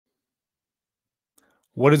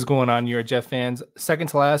What is going on, your Jet fans? Second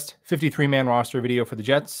to last 53-man roster video for the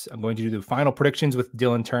Jets. I'm going to do the final predictions with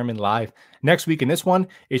Dylan Turman live next week. In this one,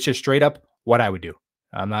 it's just straight up what I would do.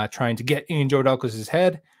 I'm not trying to get in Joe Douglas's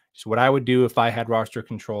head. Just what I would do if I had roster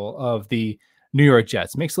control of the New York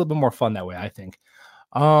Jets. It makes it a little bit more fun that way, I think.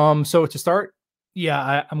 So to start,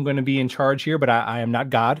 I'm going to be in charge here, but I am not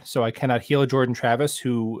God, so I cannot heal Jordan Travis,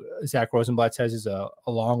 who Zach Rosenblatt says is a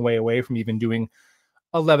long way away from even doing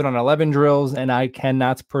 11 on 11 drills, and I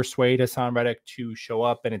cannot persuade Haason Reddick to show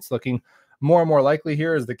up. And it's looking more and more likely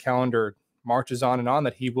here as the calendar marches on and on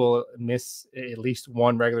that he will miss at least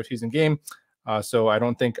one regular season game. So I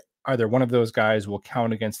don't think either one of those guys will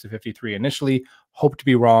count against the 53 initially. Hope to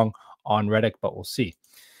be wrong on Reddick, but we'll see.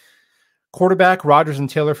 Quarterback, Rodgers and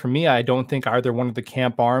Taylor for me. I don't think either one of the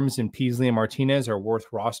camp arms in Peasley and Martinez are worth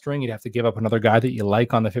rostering. You'd have to give up another guy that you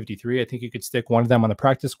like on the 53. I think you could stick one of them on the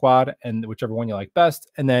practice squad and whichever one you like best.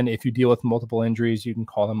 And then if you deal with multiple injuries, you can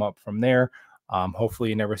call them up from there.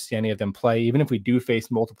 Hopefully you never see any of them play. Even if we do face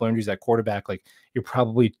multiple injuries at quarterback, like you're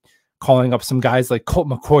probably calling up some guys like Colt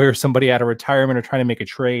McCoy or somebody out of retirement or trying to make a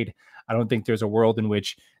trade. I don't think there's a world in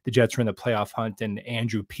which the Jets are in the playoff hunt and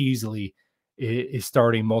Andrew Peasley is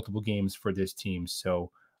starting multiple games for this team.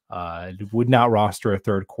 So would not roster a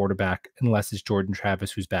third quarterback unless it's Jordan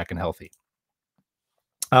Travis, who's back and healthy.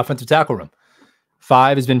 Offensive tackle room.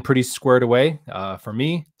 5 has been pretty squared away. For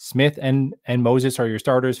me, Smith and Moses are your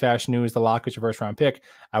starters. Fashanu is the lock as your first round pick.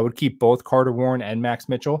 I would keep both Carter Warren and Max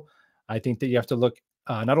Mitchell. I think that you have to look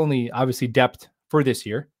not only obviously depth for this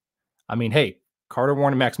year. I mean, hey, Carter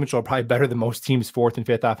Warren and Max Mitchell are probably better than most teams' 4th and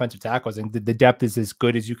 5th offensive tackles. And the depth is as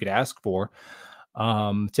good as you could ask for.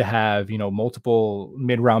 To have, multiple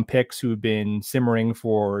mid-round picks who've been simmering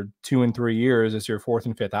for 2 and 3 years as your 4th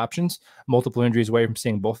and 5th options, multiple injuries away from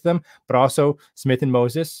seeing both of them, but also Smith and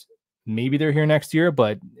Moses, maybe they're here next year,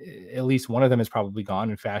 but at least one of them is probably gone,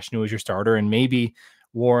 and Fashanu is your starter, and maybe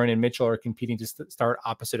Warren and Mitchell are competing to start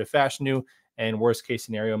opposite of Fashanu, and worst case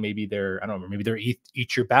scenario, maybe they're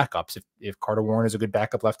each your backups. If Carter Warren is a good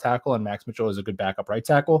backup left tackle and Max Mitchell is a good backup right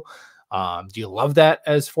tackle, do you love that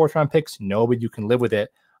as 4th round picks? No, but you can live with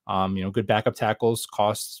it. Good backup tackles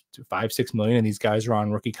cost $5-6 million, and these guys are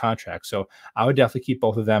on rookie contracts. So I would definitely keep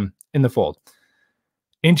both of them in the fold.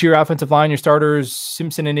 Interior offensive line, your starters,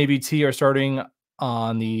 Simpson and AVT are starting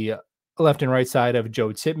on the left and right side of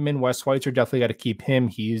Joe Tippmann. Wes Schweitzer, definitely got to keep him.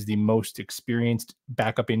 He is the most experienced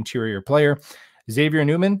backup interior player. Xavier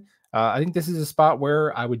Newman, I think this is a spot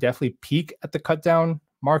where I would definitely peek at the cut down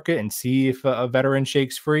market and see if a veteran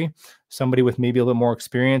shakes free, somebody with maybe a little more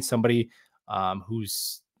experience, somebody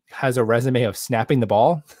who's has a resume of snapping the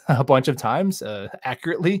ball a bunch of times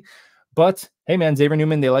accurately. But hey, man, Xavier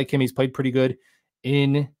Newman, they like him. He's played pretty good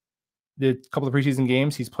in the couple of preseason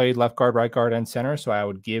games. He's played left guard, right guard, and center. So I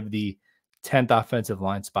would give the 10th offensive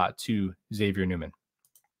line spot to Xavier Newman.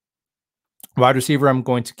 Wide receiver, I'm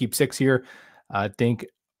going to keep 6 here. I think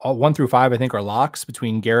 1 through 5, I think, are locks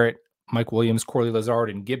between Garrett, Mike Williams, Corley Lazard,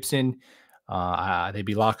 and Gibson. They'd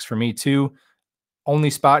be locks for me too. Only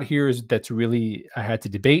spot here is that's really I had to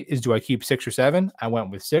debate is, do I keep 6 or 7? I went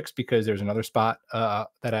with 6 because there's another spot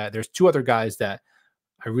there's 2 other guys that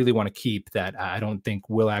I really want to keep that I don't think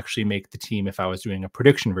will actually make the team if I was doing a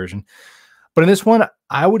prediction version. But in this one,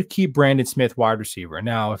 I would keep Brandon Smith wide receiver.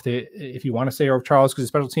 Now, if you want to say Irv Charles because of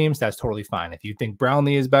special teams, that's totally fine. If you think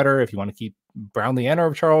Brownlee is better, if you want to keep Brownlee and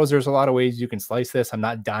Irv Charles, there's a lot of ways you can slice this. I'm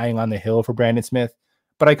not dying on the hill for Brandon Smith,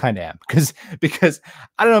 but I kind of am because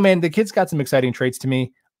I don't know, man. The kid's got some exciting traits to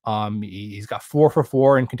me. He's got 4 for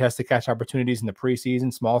 4 in contested catch opportunities in the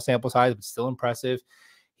preseason, small sample size, but still impressive.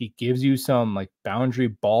 He gives you some like boundary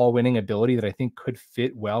ball winning ability that I think could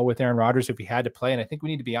fit well with Aaron Rodgers if he had to play. And I think we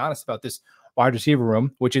need to be honest about this wide receiver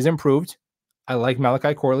room, which is improved. I like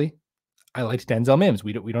Malachi Corley. I liked Denzel Mims.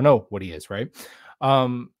 We don't know what he is, right?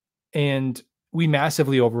 And we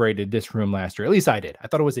massively overrated this room last year. At least I did. I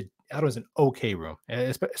thought it was an okay room,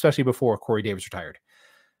 especially before Corey Davis retired.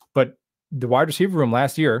 But the wide receiver room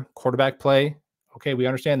last year, quarterback play, okay, we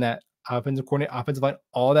understand that. Offensive coordinator, offensive line,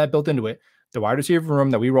 all that built into it. The wide receiver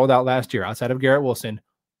room that we rolled out last year, outside of Garrett Wilson,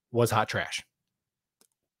 was hot trash.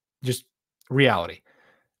 Just reality.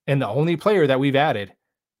 And the only player that we've added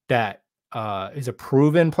that is a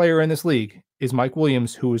proven player in this league is Mike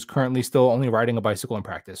Williams, who is currently still only riding a bicycle in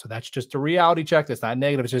practice. So that's just a reality check. That's not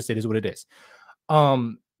negative. It's just, it is what it is.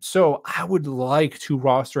 So I would like to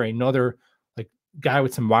roster another like guy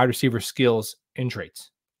with some wide receiver skills and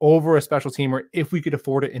traits over a special teamer if we could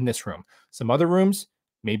afford it in this room. Some other rooms,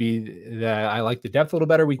 maybe that I like the depth a little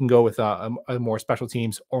better, we can go with a more special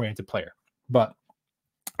teams oriented player. But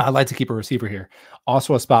I'd like to keep a receiver here.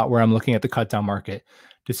 Also a spot where I'm looking at the cut down market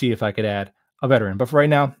to see if I could add a veteran. But for right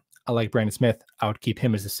now, I like Brandon Smith. I would keep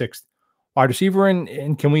him as the 6th wide receiver.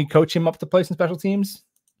 And can we coach him up to play some special teams?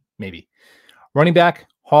 Maybe. Running back,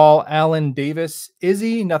 Hall, Allen, Davis,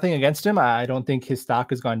 Izzy, nothing against him. I don't think his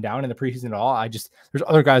stock has gone down in the preseason at all. There's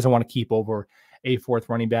other guys I want to keep over a 4th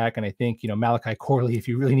running back. And I think, Malachi Corley, if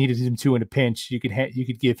you really needed him to in a pinch, you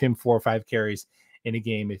could give him 4 or 5 carries in a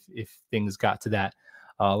game if things got to that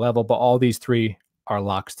level. But all these 3 are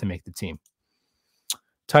locks to make the team.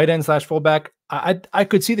 Tight end / fullback. I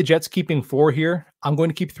could see the Jets keeping 4 here. I'm going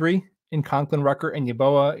to keep 3 in Conklin, Rucker, and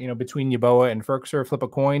Yeboah. Between Yeboah and Firkser, flip a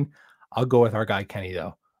coin. I'll go with our guy Kenny,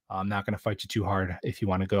 though. I'm not going to fight you too hard if you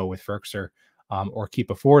want to go with Firkser or keep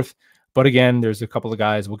a 4th. But again, there's a couple of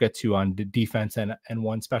guys we'll get to on the defense and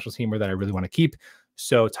one special teamer that I really want to keep.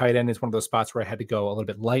 So tight end is one of those spots where I had to go a little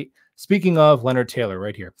bit light. Speaking of Leonard Taylor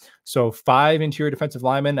right here. So 5 interior defensive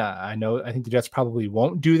linemen. I think the Jets probably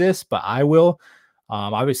won't do this, but I will.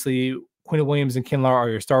 Obviously, Quinn Williams and Kinlaw are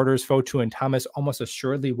your starters. Fotu and Thomas almost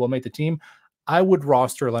assuredly will make the team. I would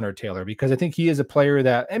roster Leonard Taylor because I think he is a player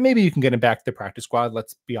that, and maybe you can get him back to the practice squad.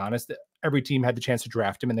 Let's be honest. Every team had the chance to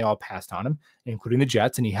draft him and they all passed on him, including the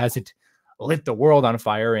Jets. And he hasn't lit the world on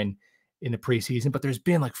fire in the preseason, but there's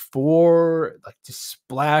been like 4 just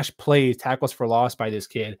splash plays, tackles for loss by this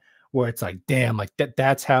kid where it's like, damn, like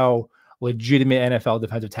that's how legitimate NFL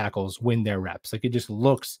defensive tackles win their reps. Like it just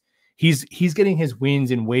looks, he's getting his wins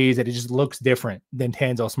in ways that it just looks different than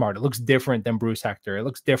Tanzel Smart. It looks different than Bruce Hector. It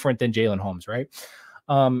looks different than Jalen Holmes, right?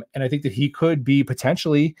 And I think that he could be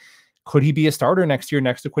potentially, could he be a starter next year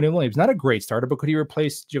next to Quinn Williams? Not a great starter, but could he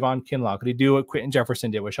replace Javon Kinlaw? Could he do what Quentin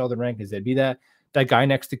Jefferson did with Sheldon Rankins? That'd be that guy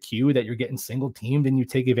next to Q that you're getting single teamed and you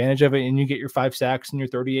take advantage of it and you get your 5 sacks and your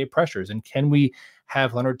 38 pressures. And can we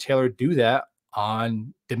have Leonard Taylor do that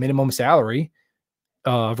on the minimum salary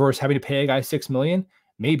versus having to pay a guy $6 million?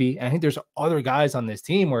 Maybe. And I think there's other guys on this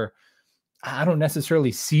team where I don't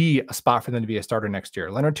necessarily see a spot for them to be a starter next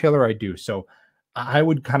year. Leonard Taylor, I do. So I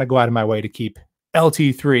would kind of go out of my way to keep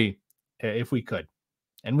LT3 if we could.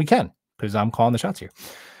 And we can, because I'm calling the shots here.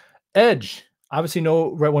 Edge. Obviously,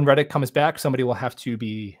 when Reddick comes back, somebody will have to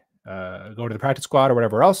be go to the practice squad or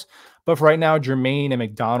whatever else. But for right now, Jermaine and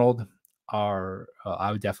McDonald are,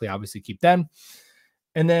 I would definitely obviously keep them.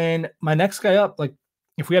 And then my next guy up, like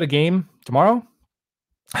if we had a game tomorrow,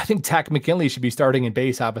 I think Takk McKinley should be starting in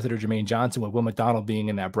base opposite of Jermaine Johnson with Will McDonald being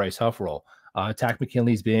in that Bryce Huff role. Takk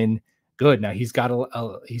McKinley's been good. Now he's got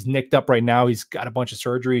he's nicked up right now. He's got a bunch of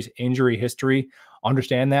surgeries, injury history.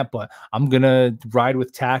 Understand that, but I'm going to ride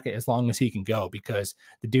with Takk as long as he can go because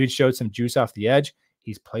the dude showed some juice off the edge.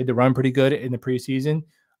 He's played the run pretty good in the preseason.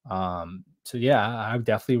 So yeah, I would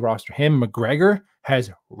definitely roster him. McGregor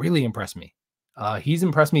has really impressed me. He's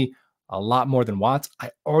impressed me a lot more than Watts.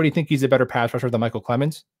 I already think he's a better pass rusher than Michael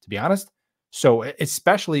Clemens, to be honest. So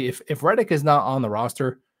especially if Reddick is not on the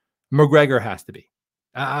roster, McGregor has to be.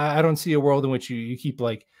 I don't see a world in which you keep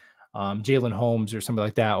like Jalen Holmes or something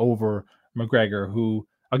like that over McGregor, who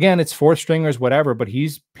again, it's 4 stringers, whatever, but he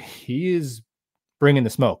is bringing the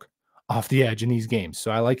smoke off the edge in these games.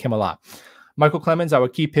 So I like him a lot. Michael Clemens, I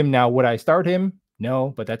would keep him. Now, would I start him?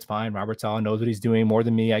 No, but that's fine. Robert Saleh knows what he's doing more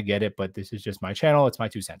than me. I get it, but this is just my channel. It's my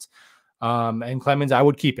 2 cents. And Clemens, I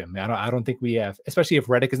would keep him. I don't think we have, especially if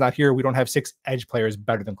Reddick is not here, we don't have 6 edge players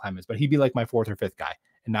better than Clemens, but he'd be like my 4th or 5th guy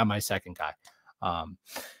and not my 2nd guy.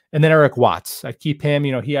 And then Eric Watts, I keep him.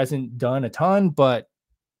 He hasn't done a ton, but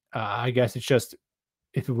I guess it's just,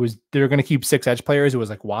 if it was, they're going to keep 6 edge players, it was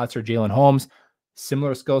like Watts or Jalen Holmes,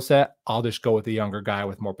 similar skill set. I'll just go with the younger guy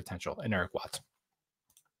with more potential and Eric Watts.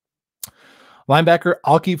 Linebacker,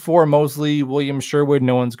 I'll keep 4, Mosley, Williams, Sherwood.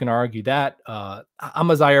 No one's going to argue that.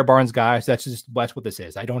 I'm a Zaire Barnes guy, so that's what this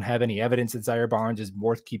is. I don't have any evidence that Zaire Barnes is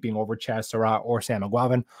worth keeping over Chaz Surratt or Sam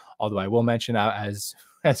McGuavin, although I will mention as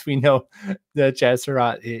we know that Chaz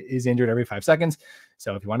Surratt is injured every 5 seconds.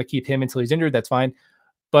 So if you want to keep him until he's injured, that's fine.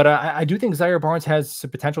 But I do think Zaire Barnes has the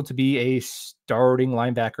potential to be a starting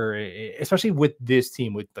linebacker, especially with this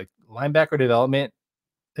team, with like linebacker development,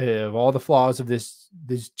 of all the flaws of this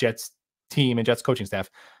Jets team and Jets coaching staff.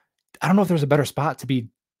 I don't know if there's a better spot to be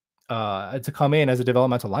to come in as a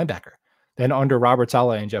developmental linebacker than under Robert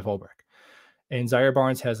Saleh and Jeff Ulbrich. And Zaire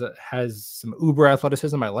Barnes has some uber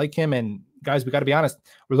athleticism. I like him. And guys, we got to be honest.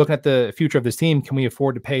 We're looking at the future of this team. Can we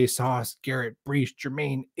afford to pay Sauce, Garrett, Brees,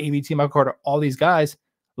 Jermaine, AVT, Michael Carter, all these guys?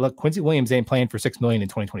 Look, Quincy Williams ain't playing for $6 million in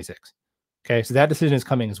 2026. Okay, so that decision is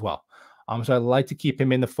coming as well. So I'd like to keep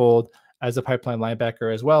him in the fold as a pipeline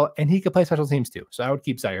linebacker as well, and he could play special teams too. So I would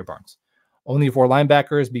keep Zaire Barnes. Only 4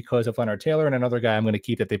 linebackers because of Leonard Taylor, and another guy I'm going to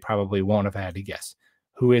keep that they probably won't have had to guess,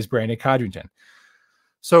 who is Brandon Codrington.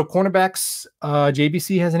 So cornerbacks,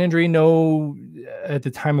 JBC has an injury. No, at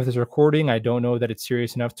the time of this recording, I don't know that it's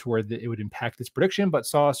serious enough to where it would impact this prediction. But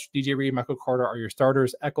Sauce, DJ Reed, Michael Carter are your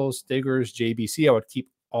starters. Eccles, Diggers, JBC. I would keep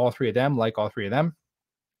all three of them, like all three of them.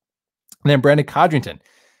 And then Brandon Codrington.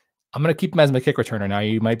 I'm going to keep him as my kick returner. Now,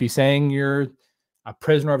 you might be saying you're a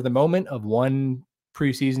prisoner of the moment of one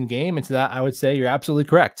preseason game. And to that, I would say you're absolutely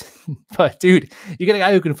correct. But, dude, you get a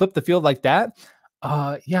guy who can flip the field like that.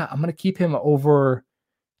 Yeah, I'm going to keep him over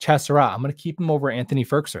Chazz Surratt. I'm going to keep him over Anthony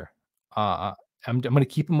Firkser. I'm going to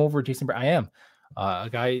keep him over Jason Brown. I am a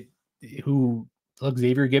guy who, like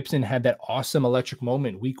Xavier Gipson, had that awesome electric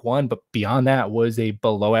moment week 1, but beyond that was a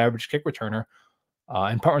below average kick returner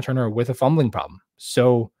and punt returner with a fumbling problem.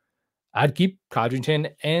 So I'd keep Codrington,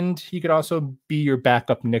 and he could also be your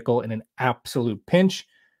backup nickel in an absolute pinch.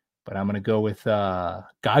 But I'm going to go with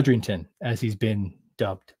Godrington, as he's been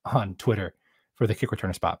dubbed on Twitter, for the kick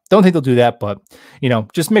returner spot. Don't think they'll do that, but,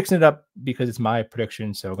 just mixing it up because it's my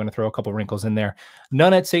prediction. So we're going to throw a couple wrinkles in there.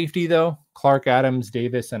 None at safety, though. Clark Adams,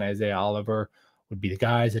 Davis, and Isaiah Oliver would be the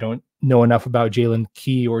guys. I don't know enough about Jalen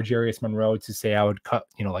Key or Jarius Monroe to say I would cut,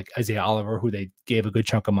 like Isaiah Oliver, who they gave a good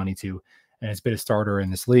chunk of money to, and has been a starter in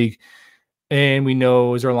this league. And we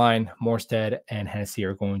know Zerline, Morstead, and Hennessy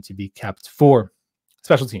are going to be kept for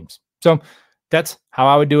special teams. So that's how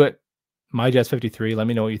I would do it. My Jets 53. Let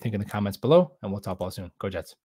me know what you think in the comments below, and we'll talk all soon. Go Jets.